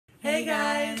Hey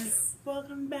guys,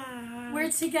 welcome back.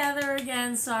 We're together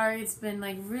again. Sorry, it's been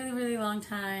like really long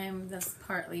time. That's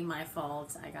partly my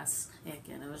fault. I got sick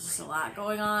and there was just a lot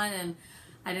going on and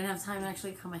I didn't have time to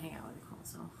actually come and hang out with Nicole,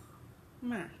 so.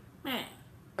 Meh.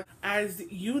 As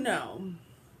you know,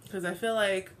 because I feel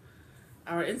like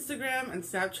our Instagram and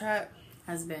Snapchat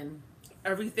has been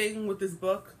everything with this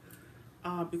book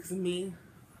because of me.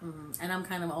 And I'm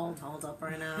kind of all dolled up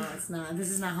right now.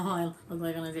 This is not how I look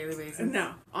like on a daily basis.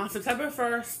 No. On September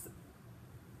 1st,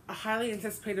 a highly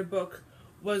anticipated book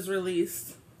was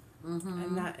released.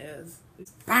 And that is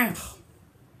Bam!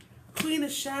 Queen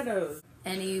of Shadows.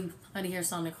 Anybody here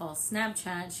saw Nicole's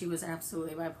Snapchat? She was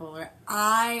absolutely bipolar.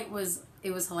 It was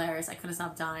hilarious. I couldn't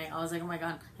stop dying. I was like, oh my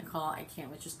god, Nicole, I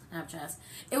can't with your Snapchats.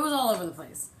 It was all over the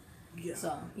place. Yeah.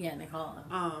 So, yeah, Nicole.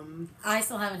 I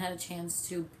still haven't had a chance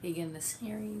to begin the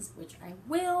series, which I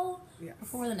will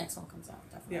before the next one comes out.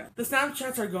 Definitely. Yeah. The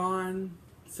Snapchats are gone,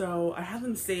 so I have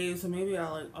them saved, so maybe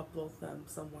I'll like upload them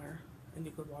somewhere and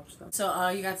you could watch them. So,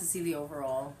 you got to see the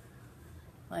overall,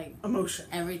 like, emotion.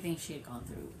 Everything she had gone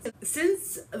through.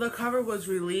 Since the cover was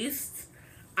released,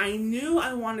 I knew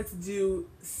I wanted to do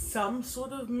some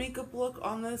sort of makeup look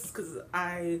on this because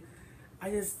it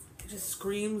just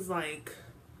screams like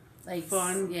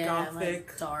fun, gothic,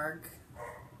 like dark,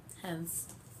 hence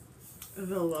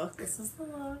the look. This is the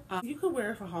look. You could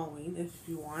wear it for Halloween if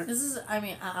you want. This is, I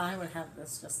mean, I would have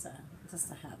this just to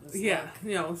have this. Yeah, look.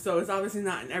 you know, so it's obviously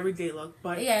not an everyday look,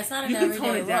 but yeah, it's not an you everyday can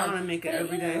tone it down look. and make it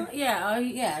everyday.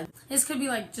 Yeah. This could be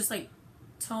like just like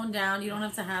toned down. You don't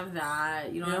have to have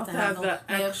that. You don't have to have the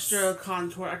extra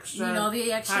contour, extra. You know,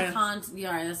 the extra contour.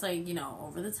 Yeah, it's like, you know,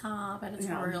 over the top,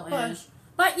 editorial-ish.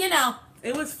 But you know.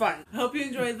 It was fun. I hope you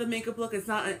enjoyed the makeup look. It's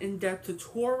not an in-depth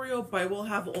tutorial, but I will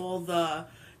have all the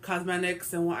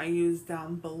cosmetics and what I use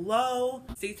down below.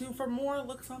 Stay tuned for more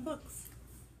looks on books.